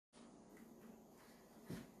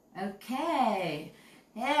Okay.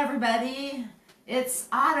 Hey everybody, it's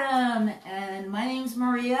autumn and my name's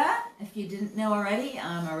Maria. If you didn't know already,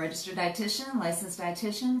 I'm a registered dietitian, licensed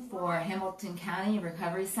dietitian for Hamilton County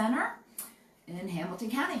Recovery Center in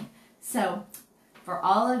Hamilton County. So for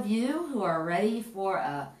all of you who are ready for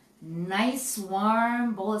a nice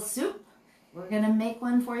warm bowl of soup, we're going to make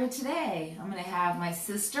one for you today. I'm going to have my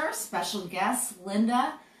sister, special guest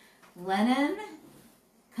Linda Lennon,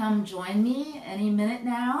 come join me any minute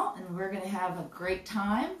now, and we're going to have a great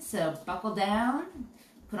time. So buckle down,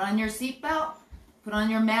 put on your seatbelt, put on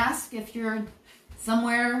your mask if you're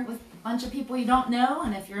somewhere with a bunch of people you don't know,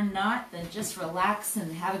 and if you're not, then just relax and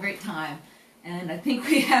have a great time. And I think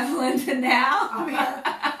we have Linda now. Oh, yeah.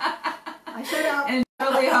 I showed up. And it's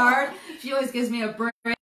really hard. She always gives me a break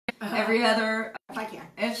every other... If I can.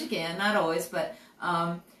 If she can, not always, but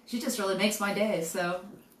she just really makes my day, so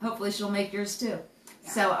hopefully she'll make yours too.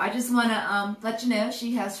 So I just want to let you know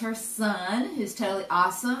she has her son, who's totally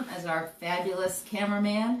awesome, as our fabulous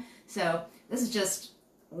cameraman. So this is just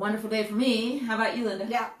a wonderful day for me. How about you, Linda?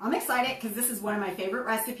 Yeah, I'm excited because this is one of my favorite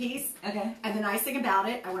recipes. Okay. And the nice thing about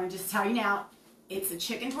it, I want to just tell you now, it's a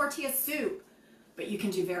chicken tortilla soup, but you can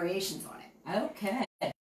do variations on it.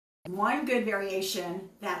 Okay. One good variation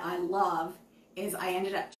that I love is I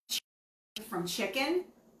ended up from chicken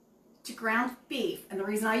to ground beef. And the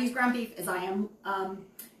reason I use ground beef is I am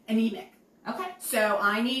anemic. Okay. So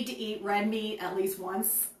I need to eat red meat at least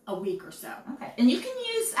once a week or so. Okay. And you can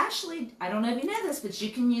use, actually, I don't know if you know this, but you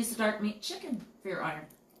can use the dark meat chicken for your iron.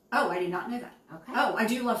 Oh, I did not know that. Okay. Oh, I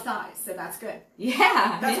do love thighs, so that's good.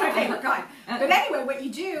 Yeah. That's yeah. my favorite kind. Okay. But anyway, what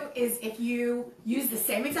you do is if you use the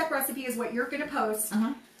same exact recipe as what you're going to post,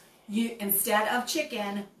 you, instead of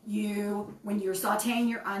chicken, when you're sauteing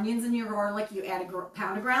your onions and your garlic, you add a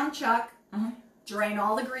pound of ground chuck, drain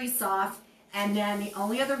all the grease off, and then the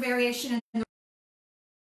only other variation is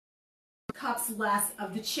cups less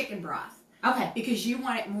of the chicken broth. Okay. Because you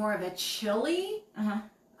want it more of a chili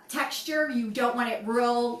texture. You don't want it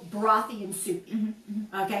real brothy and soupy.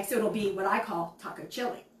 Okay, so it'll be what I call taco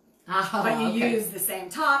chili. But you use the same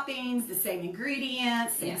toppings, the same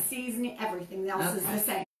ingredients, same seasoning, everything else is the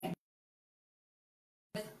same.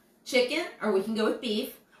 Chicken, or we can go with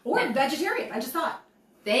beef. Or vegetarian, I just thought.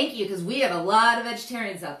 Thank you, because we have a lot of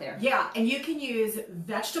vegetarians out there. Yeah, and you can use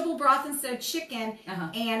vegetable broth instead of chicken,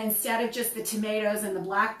 and instead of just the tomatoes and the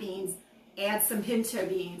black beans, add some pinto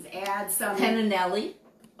beans, add some... Pennanelli,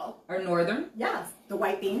 or northern. Yeah, the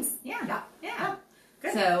white beans. Yeah.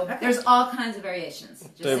 Good. So there's all kinds of variations.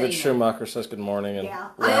 David Schumacher says good morning, and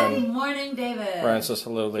Good morning, David. Ryan says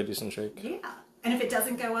hello, ladies and shake. Yeah, and if it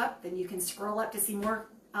doesn't go up, then you can scroll up to see more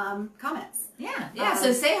comments. Yeah.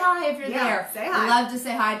 So say hi if you're there. Say hi. I'd love to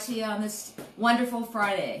say hi to you on this wonderful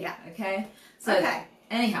Friday. Yeah. Okay. So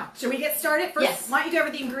anyhow, should we get started first? Yes. Why don't you go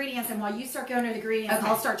over the ingredients, and while you start going over the ingredients,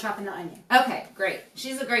 I'll start chopping the onion. Okay, great.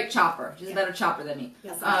 She's a great chopper. She's a better chopper than me.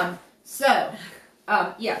 Yes. I am. So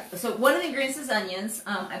one of the ingredients is onions.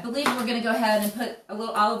 I believe we're going to go ahead and put a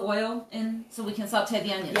little olive oil in so we can saute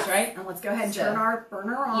the onions, right? And let's go ahead and turn our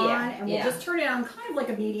burner on, and we'll just turn it on kind of like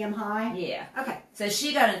a medium high. Yeah. Okay. So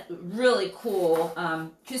she got a really cool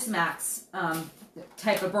Cusimax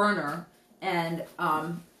type of burner, and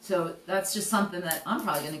so that's just something that I'm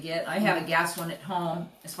probably going to get. I have a gas one at home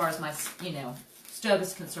as far as my stove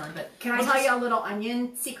is concerned. But can I tell you a little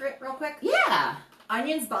onion secret real quick? Yeah.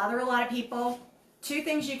 Onions bother a lot of people. Two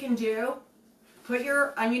things you can do. Put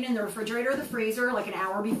your onion in the refrigerator or the freezer like an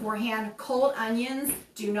hour beforehand. Cold onions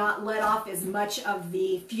do not let off as much of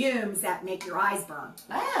the fumes that make your eyes burn.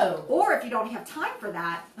 Oh. Or if you don't have time for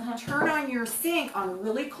that, turn on your sink on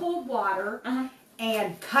really cold water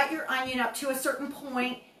and cut your onion up to a certain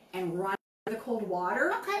point and run the cold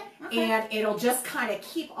water. Okay. And it'll just kind of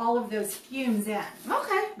keep all of those fumes in.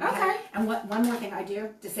 Okay. And one more thing I do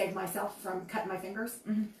to save myself from cutting my fingers.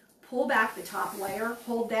 Pull back the top layer,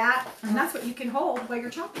 hold that, and that's what you can hold while you're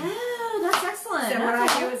chopping. Oh, that's excellent. So what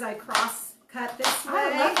I do is I cross cut this way.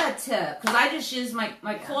 I love that tip, because I just use my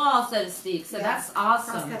claw, so to speak, so that's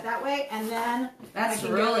awesome. Cross cut that way, and then that's I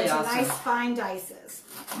can really go into awesome. nice fine dices.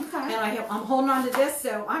 Okay. And I'm holding on to this,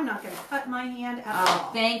 so I'm not going to cut my hand at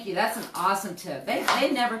all. Thank you. That's an awesome tip. They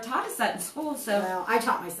never taught us that in school, so. Well, I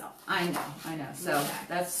taught myself. I know. So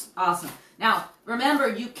that's awesome. Now, remember,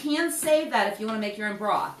 you can save that if you want to make your own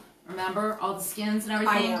broth. Remember all the skins and I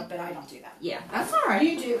everything? know, but I don't do that. Yeah, that's all right.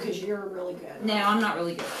 You do because you're really good. No, I'm not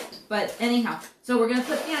really good. But anyhow, so we're going to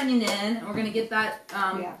put the onion in. And we're going to get that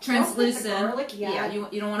translucent. Don't put the garlic, yeah,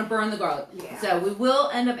 you don't want to burn the garlic. Yeah. So we will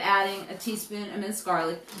end up adding a teaspoon of minced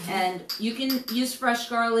garlic. And you can use fresh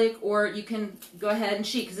garlic or you can go ahead and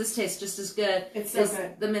sheet because this tastes just as good It's so as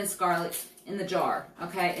good. the minced garlic in the jar.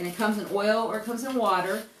 Okay, and it comes in oil or it comes in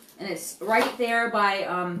water. And it's right there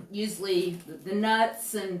by usually the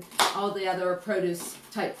nuts and all the other produce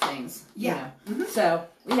type things. Yeah. You know. So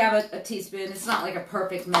we have a teaspoon. It's not like a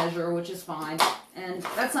perfect measure, which is fine. And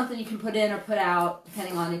that's something you can put in or put out,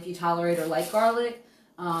 depending on if you tolerate or like garlic.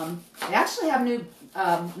 They actually have new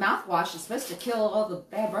mouthwash. It's supposed to kill all the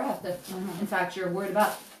bad breath if, in fact, you're worried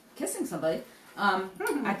about kissing somebody.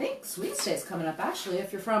 I think Sweet State's coming up, actually,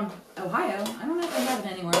 if you're from Ohio. I don't know if they have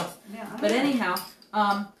it anywhere else. Yeah, But anyhow...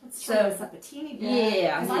 let's turn this up a teeny bit.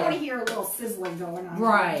 Yeah, because I want to hear a little sizzling going on.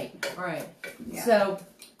 Right. Yeah. So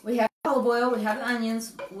we have olive oil, we have the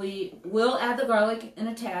onions, we will add the garlic in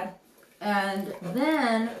a tad, and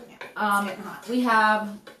then we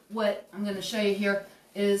have what I'm going to show you here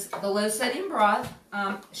is the low sodium broth.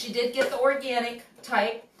 She did get the organic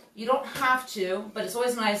type. You don't have to, but it's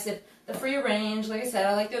always nice if the free range. Like I said,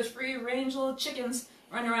 I like those free range little chickens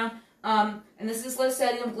running around. And this is low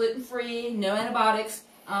sodium, gluten free, no antibiotics.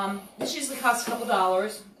 This usually costs a couple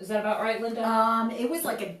dollars. Is that about right, Linda? It was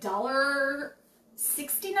like $1.69 or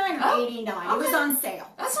 $1.89. Okay. It was on sale.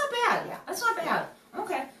 That's not bad. Yeah. That's not bad.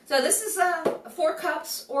 Okay. So this is 4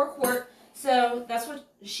 cups or a quart. So that's what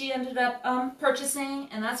she ended up purchasing,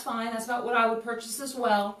 and that's fine. That's about what I would purchase as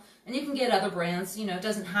well. And you can get other brands. You know, it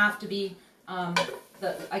doesn't have to be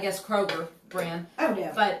the, I guess, Kroger brand. Oh,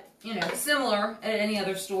 no. But, you know, similar at any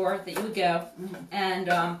other store that you would go. And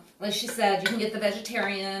like she said, you can get the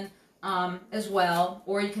vegetarian as well,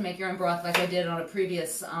 or you can make your own broth like I did on a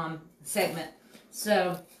previous segment.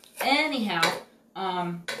 So, anyhow,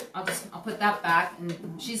 I'll put that back,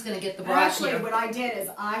 and she's going to get the broth. Actually, here. what I did is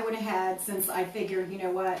I went ahead, since I figured, you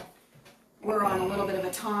know what, we're on a little bit of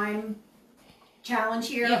a time challenge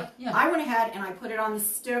here. Yeah. I went ahead and I put it on the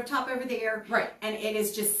stove top over there. Right. And it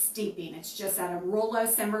is just steeping. It's just at a real low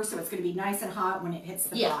simmer, so it's going to be nice and hot when it hits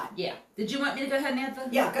the pot. Yeah. Did you want me to go ahead and add the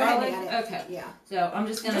Yeah, go garlic? ahead and add it. Okay. Yeah. So I'm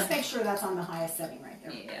just going to... Just make sure that's on the highest setting right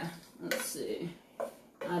there. Yeah. Let's see.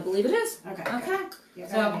 I believe it is. Okay. Yeah,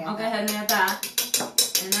 So I'll go ahead and add that.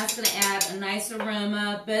 And that's going to add a nice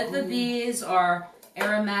aroma. Both of these are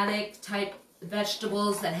aromatic type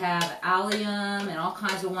vegetables that have allium and all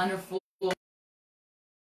kinds of wonderful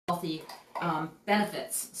healthy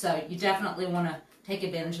benefits. So you definitely want to take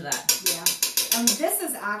advantage of that. Yeah. And this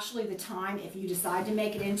is actually the time, if you decide to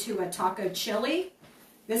make it into a taco chili,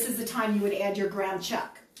 this is the time you would add your ground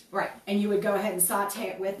chuck. Right. And you would go ahead and saute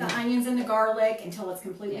it with the onions and the garlic until it's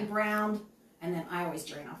completely browned. And then I always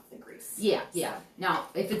drain off the grease. Yeah. Now,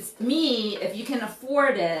 if it's me, if you can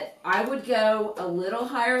afford it, I would go a little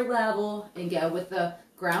higher level and go with the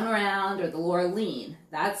ground round or the Laura lean.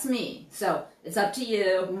 That's me. So it's up to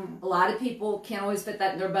you. A lot of people can't always fit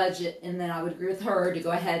that in their budget, and then I would agree with her to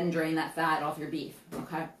go ahead and drain that fat off your beef.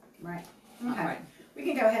 Okay. Right. All Okay. right. We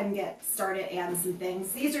can go ahead and get started adding some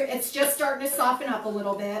things. It's just starting to soften up a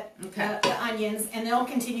little bit. Okay. The onions, and they'll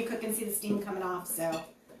continue cooking. See the steam coming off. So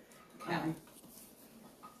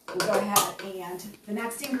we'll go ahead and the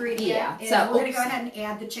next ingredient is so we're going to go ahead and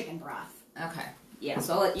add the chicken broth. Okay. Yeah,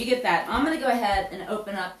 so I'll let you get that. I'm going to go ahead and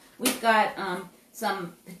open up. We've got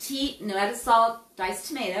some petite, no added salt, diced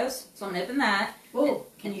tomatoes. So I'm going to open that. Oh,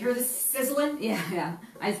 can you hear the sizzling? Yeah.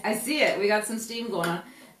 I see it. We got some steam going on.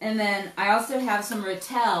 And then I also have some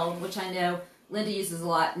rotel, which I know Linda uses a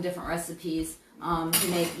lot in different recipes to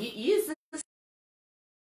make. You use this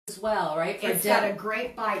as well, right? It's got a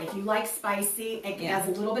great bite. If you like spicy, it has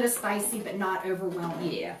a little bit of spicy, but not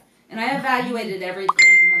overwhelming. Yeah. And I evaluated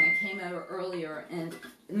everything when I came over earlier, and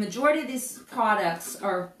the majority of these products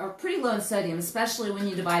are pretty low in sodium, especially when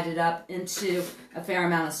you divide it up into a fair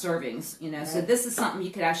amount of servings, you know. Right. So this is something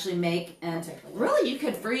you could actually make, and really you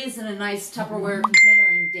could freeze in a nice Tupperware container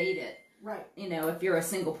and date it. Right. You know, if you're a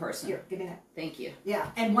single person. Here, give me that. Thank you. Yeah,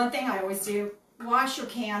 and one thing I always do, wash your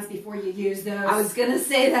cans before you use those. I was going to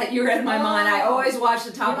say that. You read my mind. I always wash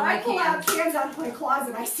the top of my cans. When I pull out cans out of my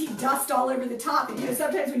closet, I see dust all over the top. And you know,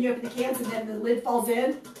 sometimes when you open the cans and then the lid falls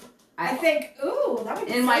in, I think, ooh, that would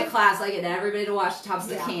be in my class, I get everybody to wash the tops of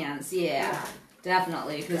the cans. Yeah.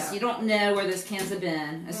 Definitely, because you don't know where those cans have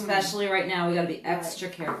been, especially right now. We got to be extra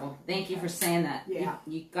careful. Thank you for saying that. Yeah.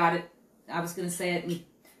 You got it. I was going to say it and you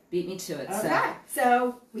beat me to it. Okay.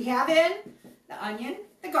 So we have in the onion,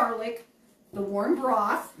 the garlic, the warm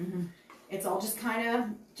broth. It's all just kind of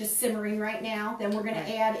just simmering right now. Then we're going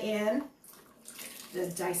to add in the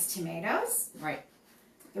diced tomatoes. Right.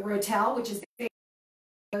 The rotel, which is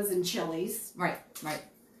potatoes and chilies. Right.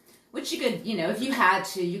 Which you could, if you had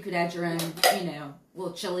to, you could add your own,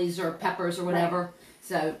 little chilies or peppers or whatever. Right.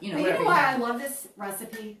 So, But you know why I love this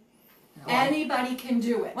recipe? Oh. Anybody can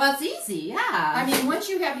do it. Well, it's easy, yeah. I mean, once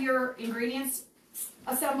you have your ingredients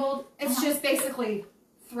assembled, it's just basically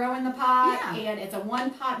throw in the pot, and it's a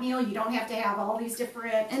one-pot meal. You don't have to have all these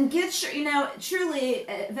different... And get your, truly,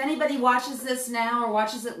 if anybody watches this now or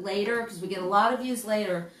watches it later, because we get a lot of views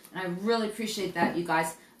later, and I really appreciate that, you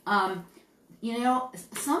guys. Some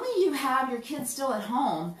of you have your kids still at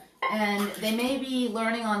home, and they may be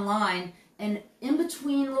learning online, and in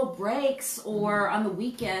between little breaks or on the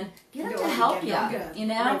weekend, get them to help you.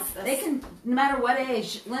 They can, no matter what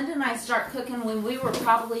age. Linda and I start cooking when we were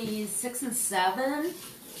probably 6 and 7.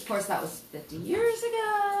 Of course, that was 50 years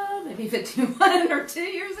ago, maybe 51 or 2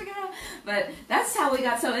 years ago. But that's how we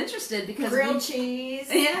got so interested, because grilled cheese,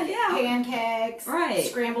 pancakes,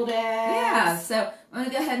 scrambled eggs. Yeah, so I'm going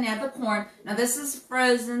to go ahead and add the corn. Now, this is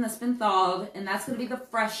frozen, that's been thawed, and that's going to be the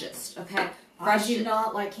freshest, okay? I do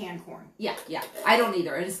not like canned corn. Yeah. I don't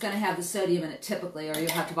either. And it's going to have the sodium in it typically, or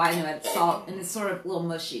you'll have to buy new added salt, and it's sort of a little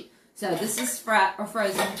mushy. So this is fresh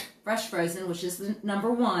frozen, which is the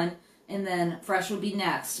number 1, and then fresh would be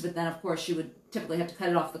next. But then, of course, you would typically have to cut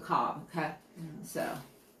it off the cob, okay? So,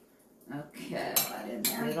 okay. Put that in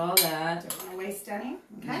there. Get all that. Don't want to waste any.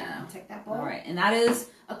 Okay, No. I'll take that bowl. All right, and that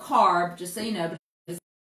is a carb, just so you know, but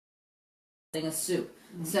it's a soup.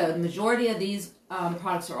 So the majority of these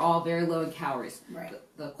products are all very low in calories. Right.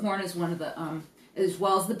 The corn is one of the, as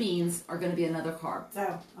well as the beans are going to be another carb.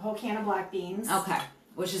 So a whole can of black beans. Okay.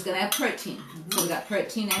 Which is going to have protein. So we got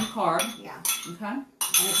protein and carb. Yeah. Okay. And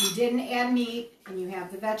if you didn't add meat and you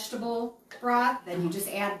have the vegetable broth, then you just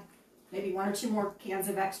add maybe 1 or 2 more cans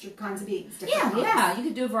of extra kinds of beans. Yeah. You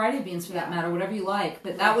could do a variety of beans for that matter, whatever you like.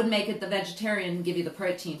 But that would make it the vegetarian and give you the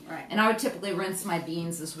protein. Right. And I would typically rinse my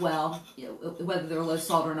beans as well, whether they're low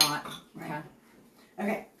salt or not. Right.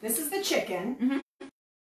 Okay. This is the chicken.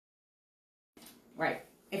 Right.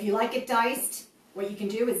 If you like it diced, what you can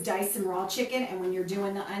do is dice some raw chicken, and when you're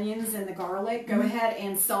doing the onions and the garlic, go ahead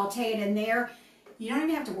and saute it in there. You don't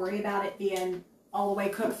even have to worry about it being all the way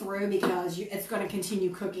cooked through, because it's going to continue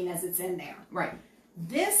cooking as it's in there. Right.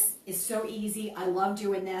 This is so easy. I love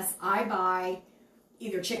doing this. I buy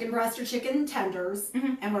either chicken breast or chicken tenders,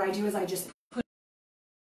 and what I do is I just put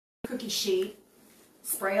a cookie sheet,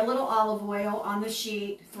 spray a little olive oil on the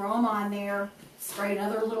sheet, throw them on there, spray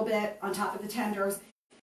another little bit on top of the tenders,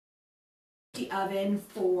 the oven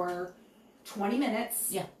for 20 minutes.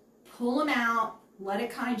 Yeah. Pull them out, let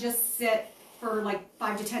it kind of just sit for like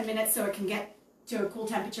 5 to 10 minutes so it can get to a cool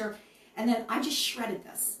temperature. And then I just shredded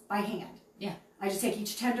this by hand. Yeah. I just take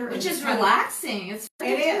each tender. Which is relaxing. It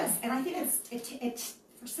is. And I think it's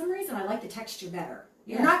for some reason I like the texture better.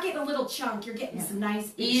 Yeah. You're not getting a little chunk, you're getting some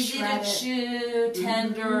nice easy shredded. To chew,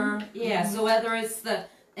 tender. Yeah. So whether it's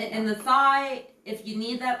in the thigh, if you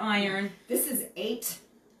need that iron. This is 8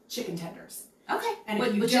 chicken tenders. Okay. And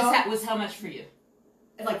which was how much for you?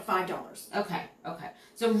 Like $5. Okay.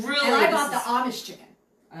 So really, and I bought the Amish chicken.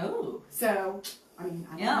 Oh. So I mean,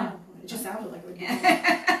 I don't know. It just sounded like it would be.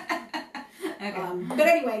 Okay. But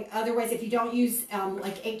anyway, otherwise, if you don't use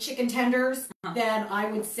like 8 chicken tenders, then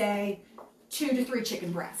I would say 2 to 3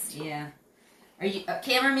 chicken breasts. Yeah. Are you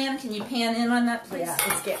cameraman? Can you pan in on that, please? Yeah,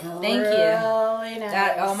 it's getting Thank you. really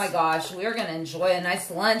nice. Oh my gosh, we're gonna enjoy a nice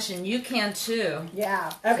lunch, and you can too.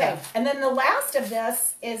 Yeah. Okay. So. And then the last of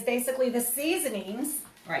this is basically the seasonings.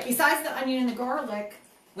 Right. Besides the onion and the garlic.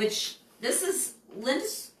 Which this is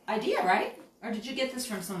Linda's idea, right? Or did you get this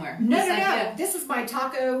from somewhere? No. This is my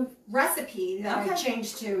taco recipe that I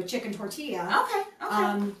changed to chicken tortilla.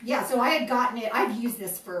 Okay. Yeah. So I had gotten it. I've used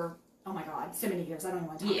this for so many years. I don't even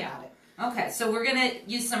want to talk about it. Okay, so we're going to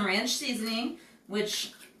use some ranch seasoning,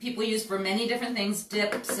 which people use for many different things,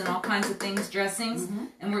 dips and all kinds of things, dressings.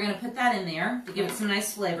 And we're going to put that in there to give it some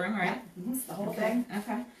nice flavoring, right? It's the whole thing.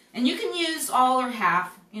 Okay. And you can use all or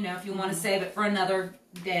half, if you want to save it for another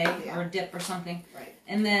day or dip or something. Right.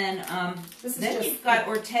 And then you've got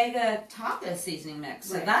Ortega taco seasoning mix.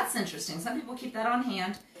 So that's interesting. Some people keep that on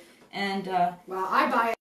hand. And well, I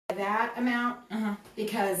buy that amount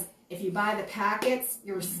because if you buy the packets,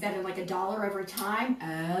 you're spending like $1 every time.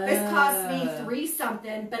 Oh. This costs me $3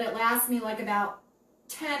 something, but it lasts me like about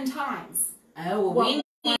 10 times. Oh, well, we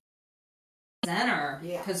need center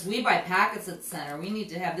because Yeah. we buy packets at the center. We need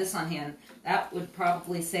to have this on hand. That would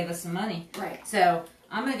probably save us some money. Right. So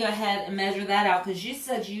I'm going to go ahead and measure that out because you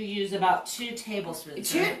said you use about 2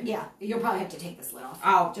 tablespoons. Right? Yeah, you'll probably have to take this lid off.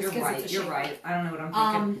 Oh, you're right. You're right. I don't know what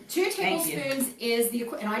I'm thinking. 2 tablespoons is the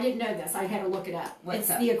and I didn't know this. I had to look it up. What's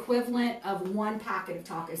it's the equivalent of 1 packet of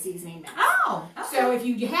taco seasoning mix. Oh, okay. So if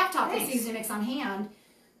you have taco seasoning mix on hand,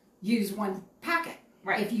 use 1 packet.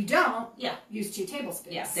 Right. If you don't, use 2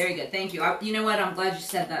 tablespoons. Yeah, very good. Thank you. You know what? I'm glad you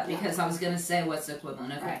said that because I was going to say what's the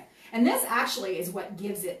equivalent. Okay. Right. And this actually is what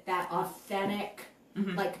gives it that authentic,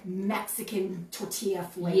 like Mexican tortilla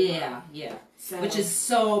flavor. Yeah, yeah. So, which is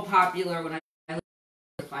so popular when I lived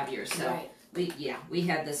for 5 years. So we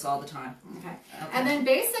had this all the time. Okay. And then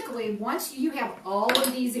basically, once you have all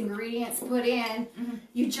of these ingredients put in,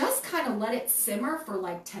 you just kind of let it simmer for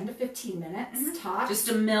like 10 to 15 minutes tops. Just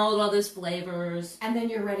to meld all those flavors. And then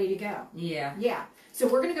you're ready to go. Yeah. Yeah. So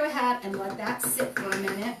we're going to go ahead and let that sit for a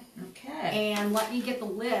minute. Okay. And let me get the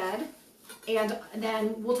lid. And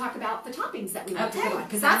then we'll talk about the toppings that we like to put on.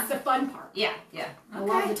 Because that's the fun part. Yeah, yeah. I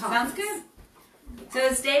love the toppings. Sounds good. So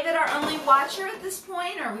is David our only watcher at this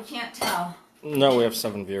point, or we can't tell? No, we have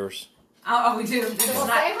 7 viewers. Oh, we do. So we'll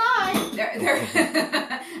say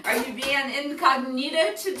hi. Are you being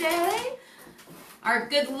incognito today? Our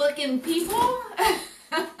good-looking people?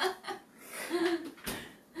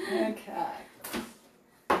 Okay.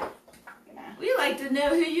 We like to know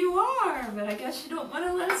who you are, but I guess you don't want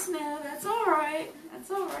to let us know. That's all right.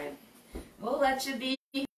 That's all right. We'll let you be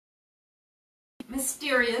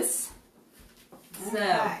mysterious.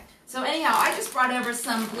 So anyhow, I just brought over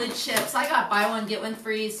some blue chips. I got buy one, get one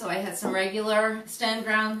free, so I had some regular stone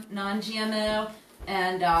ground, non-GMO.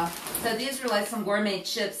 And so these were like some gourmet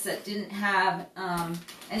chips that didn't have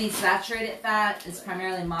any saturated fat. It's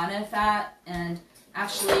primarily mono fat, and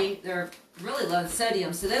actually they're really low in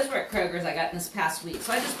sodium. So those were at Kroger's I got in this past week.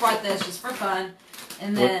 So I just brought those just for fun.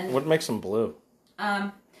 And then what makes them blue?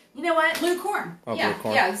 You know what? Blue corn. Oh, yeah, blue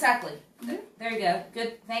corn. yeah, exactly. There you go.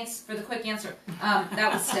 Good. Thanks for the quick answer.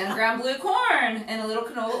 That was 10 ground blue corn and a little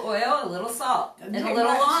canola oil, a little salt, and a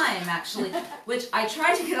little lime, actually. Which I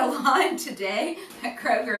tried to get a lime today at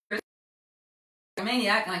Kroger. I'm a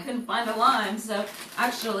maniac, and I couldn't find a lime. So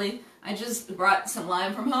actually, I just brought some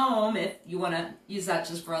lime from home. If you want to use that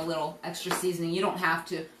just for a little extra seasoning, you don't have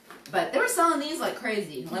to. But they were selling these like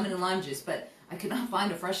crazy, lemon and lime juice. But I could not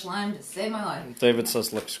find a fresh lime to save my life. David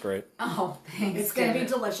says looks great. Oh, thanks. It's going to be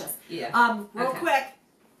delicious. Yeah. Real quick,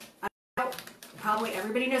 I know probably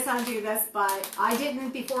everybody knows how to do this, but I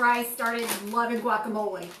didn't before I started loving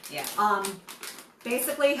guacamole. Yeah.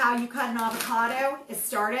 Basically, how you cut an avocado is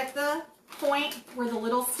start at the point where the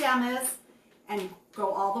little stem is and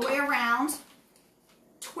go all the way around,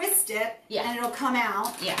 twist it, and it'll come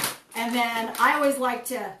out. Yeah. And then I always like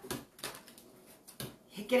to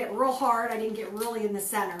get it real hard. I didn't get really in the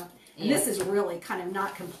center. And this is really kind of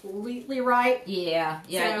not completely right. Yeah,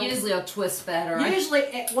 yeah. So usually it'll twist better. Usually,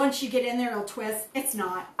 once you get in there, it'll twist. It's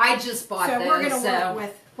not. I just bought those. So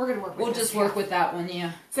we're gonna work with. We'll just work with that one,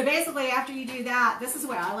 yeah. So basically, after you do that, this is the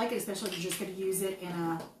way I like it, especially if you're just going to use it in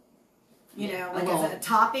a, like as a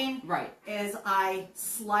topping. Right. Is I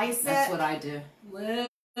slice it. That's what I do. Little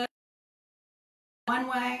one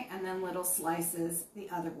way, and then little slices the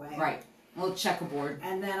other way. Right. A little checkerboard.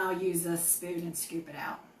 And then I'll use a spoon and scoop it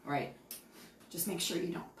out. Right. Just make sure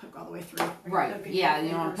you don't poke all the way through. Right. Yeah,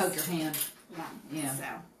 you don't want to poke your hand. Yeah. Yeah. So,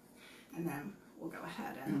 and then we'll go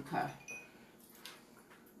ahead and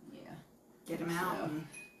get them out. So.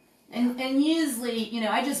 And usually,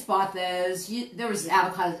 I just bought those. There was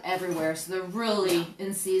avocados everywhere, so they're really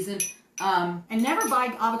in season. And never buy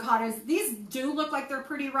avocados. These do look like they're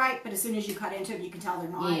pretty ripe, but as soon as you cut into them, you can tell they're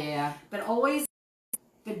not. Yeah. But always,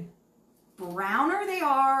 the browner they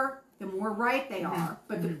are, the more ripe they are.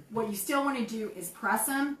 But what you still want to do is press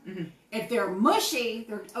them. If they're mushy,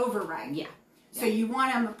 they're overripe. Yeah. So you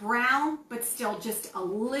want them brown, but still just a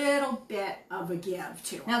little bit of a give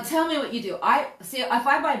to them. Now tell me what you do. If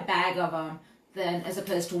I buy a bag of them, then as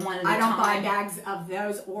opposed to one at a time. I don't buy bags of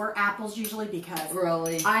those or apples usually because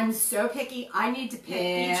I'm so picky. I need to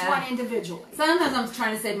pick each one individually. Sometimes I'm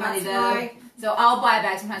trying to save money though. So I'll buy a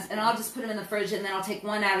bag sometimes, and I'll just put them in the fridge, and then I'll take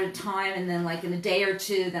one at a time, and then like in a day or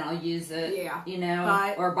two, then I'll use it.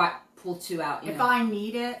 Yeah. Or pull 2 out. If I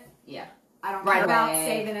need it. Yeah. I don't care about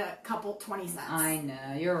saving a couple 20 cents. I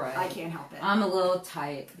know, you're right. I can't help it. I'm a little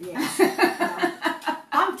tight. Yeah.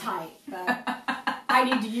 I'm tight, but I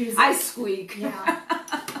need to use it. I squeak. Yeah.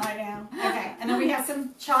 I know. Okay. And then we have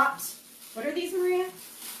some chopped. What are these, Maria?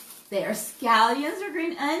 They are scallions or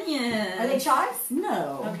green onions. Are they chives?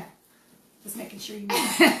 No. Okay. Just making sure you know.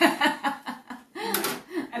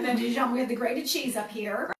 And And then Dijon, we have the grated cheese up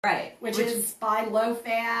here. Right. Which is by low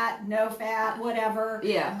fat, no fat, whatever.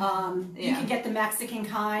 Yeah. You can get the Mexican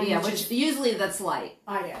kind. Yeah, which usually that's light.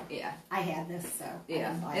 I do. Yeah. I had this, so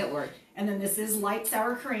yeah, it worked. And then this is light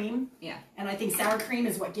sour cream. Yeah. And I think sour cream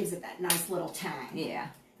is what gives it that nice little tang. Yeah.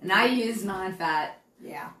 And I use non-fat,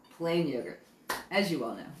 plain yogurt, as you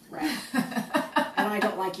all know. Right. And I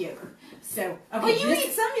don't like yogurt. So, okay. Well, you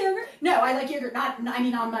eat some yogurt. No, I like yogurt. On my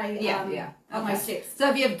on my steaks. So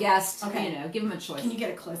if you have guests, give them a choice. Can you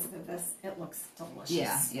get a close up of this? It looks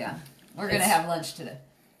delicious. Yeah. We're gonna have lunch today.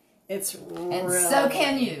 It's really, and so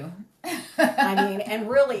can you. I mean, and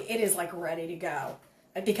really, it is like ready to go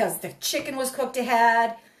because the chicken was cooked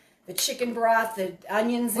ahead. The chicken broth, the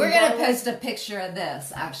onions. We're going to post a picture of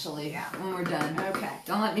this, actually, when we're done. Okay.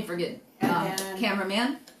 Don't let me forget. Then,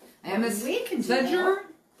 cameraman, we can do your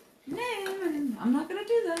name. I'm not going to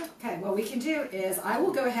do that. Okay, what we can do is I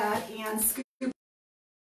will go ahead and scoop.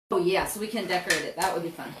 Oh, yeah, so we can decorate it. That would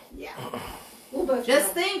be fun. Yeah. We'll both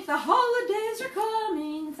just think the holidays are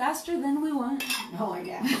coming faster than we want. Oh, I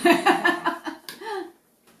know. I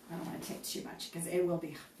don't want to take too much because it will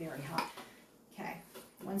be very hot. Okay.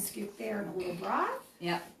 One scoop there and a little broth.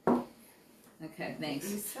 Yep. Okay,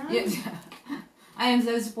 thanks. I am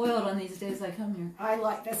so spoiled on these days I come here.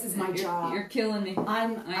 This is my job. You're killing me. I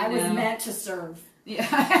was meant to serve. Yeah.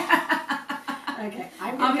 Okay.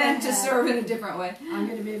 I'm meant to serve in a different way. I'm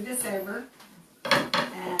going to move this over.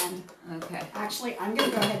 And actually, I'm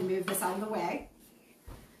going to go ahead and move this out of the way.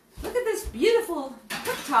 Look at this beautiful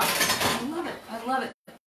cooktop. I love it. I love it.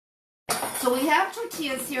 So we have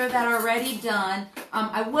tortillas here that are already done.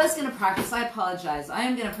 I was going to practice. I apologize. I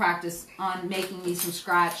am going to practice on making these from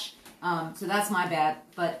scratch. So that's my bad.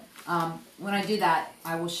 But when I do that,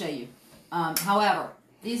 I will show you. However,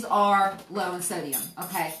 these are low in sodium.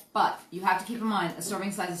 Okay, but you have to keep in mind a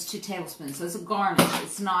serving size is 2 tablespoons. So it's a garnish.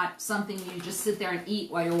 It's not something you just sit there and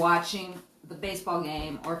eat while you're watching the baseball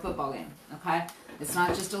game or football game. Okay. It's not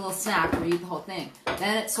just a little snack where you eat the whole thing.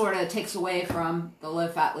 Then it sort of takes away from the low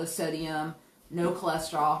fat, low sodium, no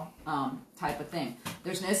cholesterol type of thing.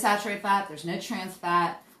 There's no saturated fat. There's no trans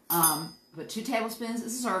fat. But 2 tablespoons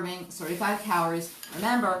is a serving, 35 calories.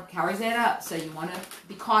 Remember, calories add up, so you want to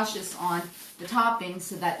be cautious on the toppings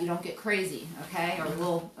so that you don't get crazy, okay, or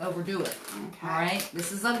we'll overdo it. Okay. All right?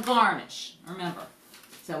 This is a garnish, remember.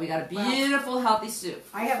 So we got a beautiful, healthy soup.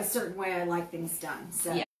 I have a certain way I like things done.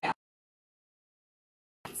 So. Yeah.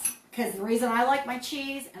 Because the reason I like my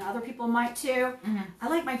cheese, and other people might too, I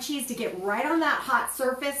like my cheese to get right on that hot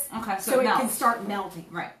surface so it can start melting.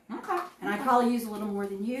 Right. Okay. And I probably use a little more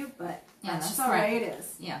than you, but that's just the way it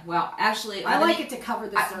is. Yeah, well, actually... I like it to cover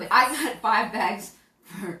the surface. I got 5 bags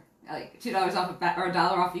for like $2 off a bag, or $1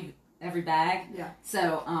 off every bag. Yeah.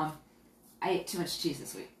 So I ate too much cheese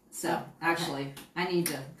this week. So actually, I need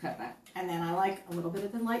to cut back. And then I like a little bit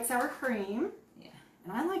of the light sour cream. Yeah.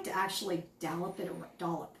 And I like to actually dollop it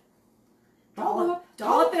around. Dollop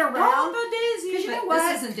it around. Dollop a daisy. Because you know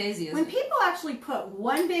what? This isn't daisy, is when it? people actually put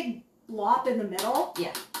one big blop in the middle, they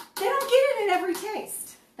don't get it in every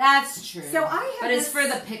taste. That's true. So I have But it's for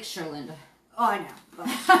the picture, Linda. Oh, I know. But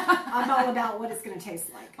I'm all about what it's going to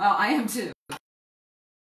taste like. Well, I am too.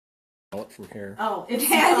 Smell it from here. Oh, it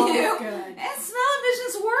Can smells you? good. And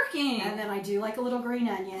smell-o-vision's working. And then I do like a little green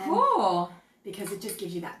onion. Cool. Because it just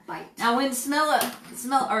gives you that bite. Now, when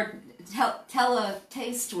tell a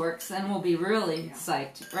taste works, then we'll be really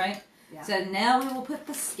psyched, right? Yeah. So now we will put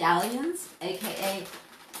the scallions, aka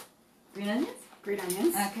green onions. Green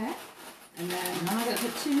onions. Okay. And then I'm not going to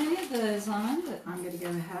put too many of those on, but I'm going to go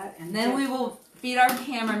ahead and then we will feed our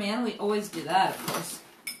cameraman. We always do that, of course.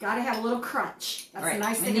 Got to have a little crunch. That's the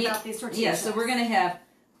nice thing about these tortillas. Yeah, so we're going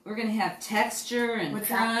to have texture and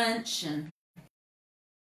crunch and.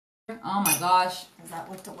 Oh my gosh. Does that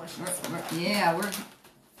look delicious?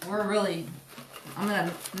 We're really. I'm going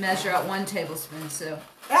to measure out 1 tablespoon. So.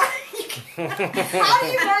 How do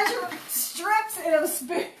you measure strips in a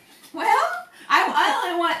spoon? Well, I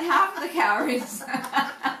only want half of the calories.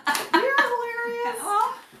 You're hilarious.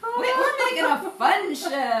 We're making a fun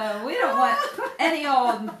show. We don't want any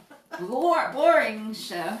old boring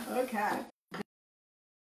show. Okay.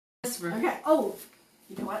 Okay. Oh,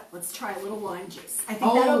 you know what? Let's try a little lime juice. I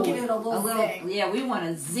think that'll give it a little zing. Yeah, we want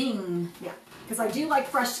a zing. Yeah, because I do like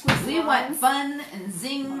fresh squeezed We want fun and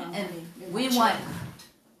zing, and we want.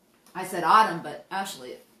 I said autumn, but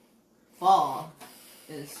actually, fall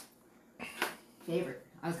is favorite.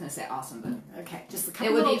 I was going to say awesome, but okay, just a couple.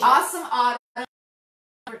 It would be awesome autumn,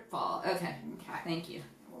 fall. Okay. Okay. Thank you.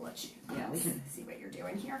 We'll let you. Yeah, we can see what you're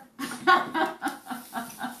doing here.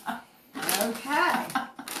 Okay.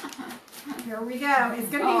 Here we go. It's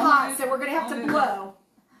going to be hot, so we're going to have to blow.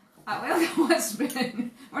 We only got one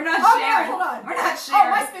spoon. We're not Oh, sharing. no, hold on. We're not Oh,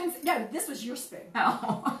 sharing. my spoon's, no, this was your spoon.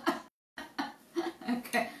 Oh.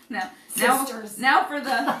 Okay. Sisters. Now for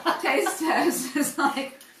the taste test. It's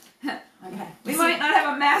like, Okay. we might not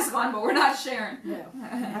have a mask on, but we're not sharing. No.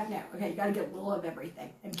 No. Okay, you gotta get a little of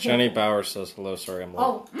everything. And Jenny careful. Bauer says hello. Sorry, I'm late.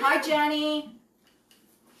 Oh, hi, Jenny.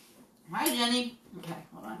 Hi, Jenny. Okay,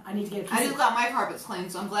 hold on. I need to get a piece I of just got my carpets clean,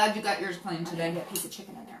 so I'm glad you got yours clean I need to today. get a piece of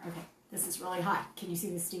chicken in there. Okay, this is really hot. Can you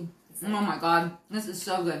see the steam? Oh my God, this is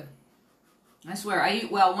so good. I swear, I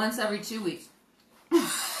eat well once every 2 weeks.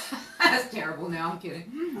 That's terrible. Now I'm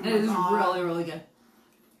kidding. Oh It is my God. really, really good.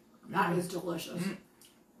 That is delicious. Did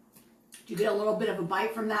you get a little bit of a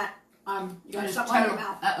bite from that? You got It's something in your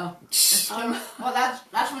total- mouth. Well,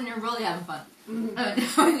 that's when you're really having fun.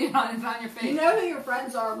 When you're on, it's on your face. You know who your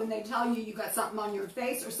friends are when they tell you got something on your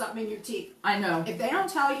face or something in your teeth. I know. If they don't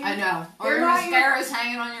tell you, I know. Or they're your not your- mascara is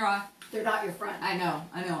hanging on your eye. they're not your friend. I know.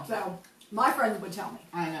 I know. So my friends would tell me.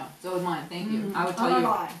 I know. So would mine. Thank you. I would Oh tell my you.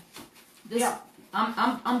 God. This, Yeah.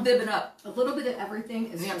 I'm bibbing up. A little bit of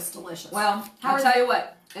everything is Yeah. just delicious. Well, How I'll is tell it? you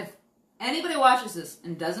what. If anybody watches this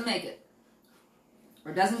and doesn't make it,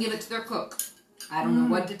 or doesn't give it to their cook, I don't know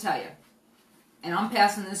what to tell you. And I'm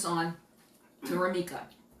passing this on to Ramika.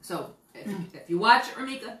 So if you watch it,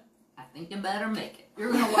 Ramika, I think you better make it.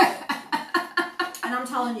 You're gonna love it. And I'm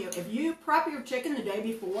telling you, if you prep your chicken the day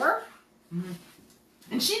before,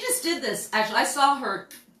 And she just did this. Actually, I saw her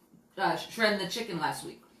shredding the chicken last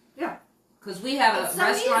week. yeah, Because we have It's a so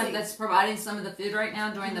restaurant easy. that's providing some of the food right now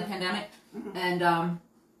during the pandemic. And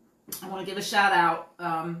I want to give a shout out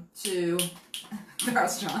to the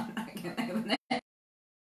restaurant. I can't think of the name.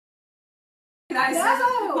 I said,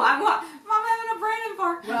 No. I'm having a brain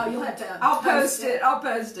infarct. well, you'll have to. I'll post it. I'll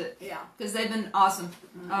post it. Yeah. Because they've been awesome.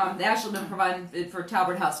 They actually been providing food for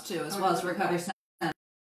Talbert House too, as well as Recovery Center.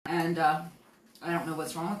 And I don't know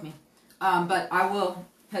what's wrong with me. But I will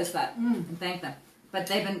post that and thank them. But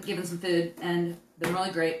they've been giving some food and been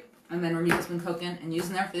really great. And then Ramika's been cooking and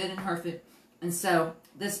using their food and her food. And so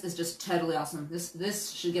this is just totally awesome.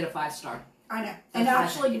 This should get a 5-star. I know. And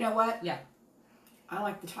actually, you know what? Yeah. I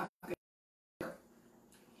like the taco.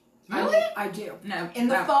 Really? I do. No. In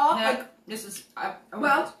the no, fall, no, like, this is.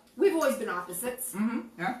 well, we've always been opposites,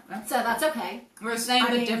 Yeah. so that's okay. We're the same I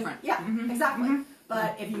but mean, different. Yeah, exactly.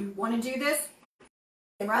 But if you want to do this,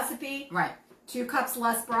 same recipe, Right. 2 cups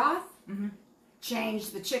less broth,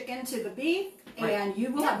 change the chicken to the beef, Right. and you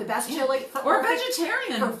will have the best chili. For Or perfect-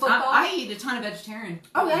 vegetarian. for football. I eat a ton of vegetarian.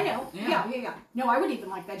 Oh, I know. Yeah. Yeah. No, I would even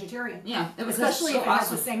like vegetarian. Yeah. It was Especially so if it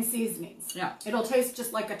awesome. has the same seasonings. Yeah. It'll taste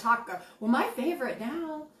just like a taco. Well, my favorite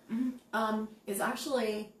now is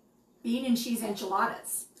actually bean and cheese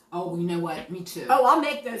enchiladas. Oh, you know what? Me too. Oh, I'll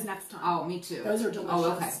make those next time. Oh, me too. Those are Oh,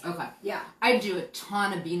 okay. delicious. Okay. Yeah. I do a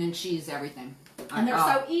ton of bean and cheese everything. And they're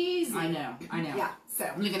so easy. I know. Yeah. So.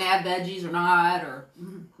 You can add veggies or not or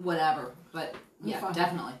whatever. But yeah, Fun.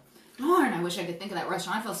 definitely. Darn, I wish I could think of that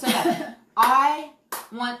restaurant. I feel so bad. I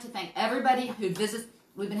want to thank everybody who visits.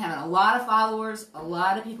 We've been having a lot of followers, a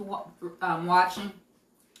lot of people watching.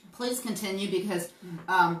 Please continue because,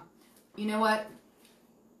 you know what?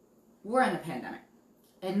 We're in a pandemic.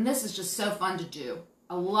 And this is just so fun to do.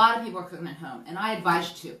 A lot of people are cooking at home. And I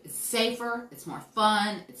advise you to. It's safer. It's more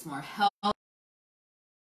fun. It's more healthy.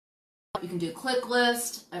 You can do click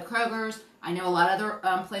list at Kroger's. I know a lot of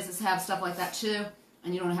other places have stuff like that too.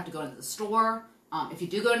 And you don't have to go into the store. If you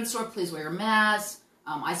do go to the store, please wear your mask.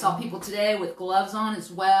 I saw people today with gloves on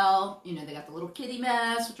as well. You know, they got the little kitty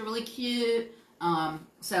masks, which are really cute.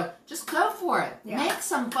 So just go for it. Yeah. Make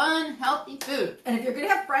some fun, healthy food. And if you're going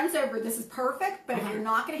to have friends over, this is perfect. But if you're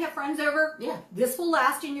not going to have friends over, Yeah. this will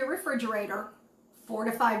last in your refrigerator 4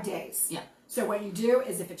 to 5 days. Yeah. So what you do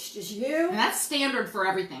is if it's just you, And that's standard for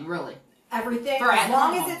everything, really. everything, For as at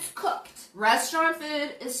long home. as it's cooked. Restaurant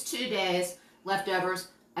food is 2 days. Leftovers.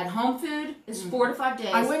 At home food is 4 to 5 days.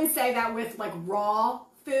 I wouldn't say that with like raw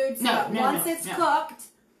foods. No, but no, once no, it's no. cooked,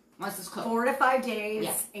 Once it's cooked. 4 to 5 days.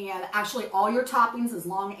 Yeah. And actually all your toppings, as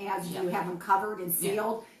long as you Yeah. have them covered and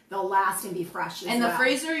sealed, they'll last and be fresh as In the well.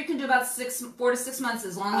 freezer, you can do about 4 to 6 months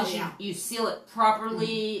as long Oh, as yeah. you seal it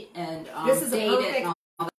properly and This is a date it. perfect- And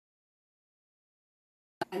all.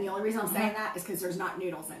 And the only reason I'm saying that is because there's not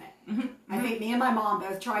noodles in it. Mm-hmm. I think me and my mom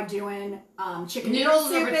both tried doing chicken Noodles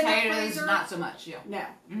noodle or soup in the potatoes, freezer. not so much. Yeah. No,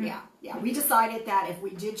 yeah. We decided that if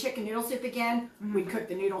we did chicken noodle soup again, we'd cook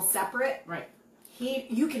the noodles separate. Right.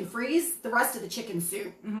 You can freeze the rest of the chicken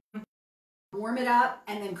soup, warm it up,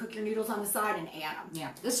 and then cook your noodles on the side and add them.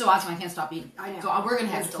 Yeah. This is so awesome. I can't stop eating. I know. So we're gonna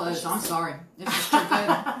have It's to close. delicious. I'm sorry. It's just too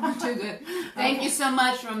good. Too good. Thank you so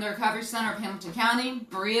much from the Recovery Center of Hamilton County.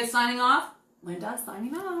 Maria signing off. Linda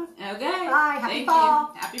signing off. Okay. Bye. Happy Thank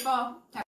fall. you. Happy fall.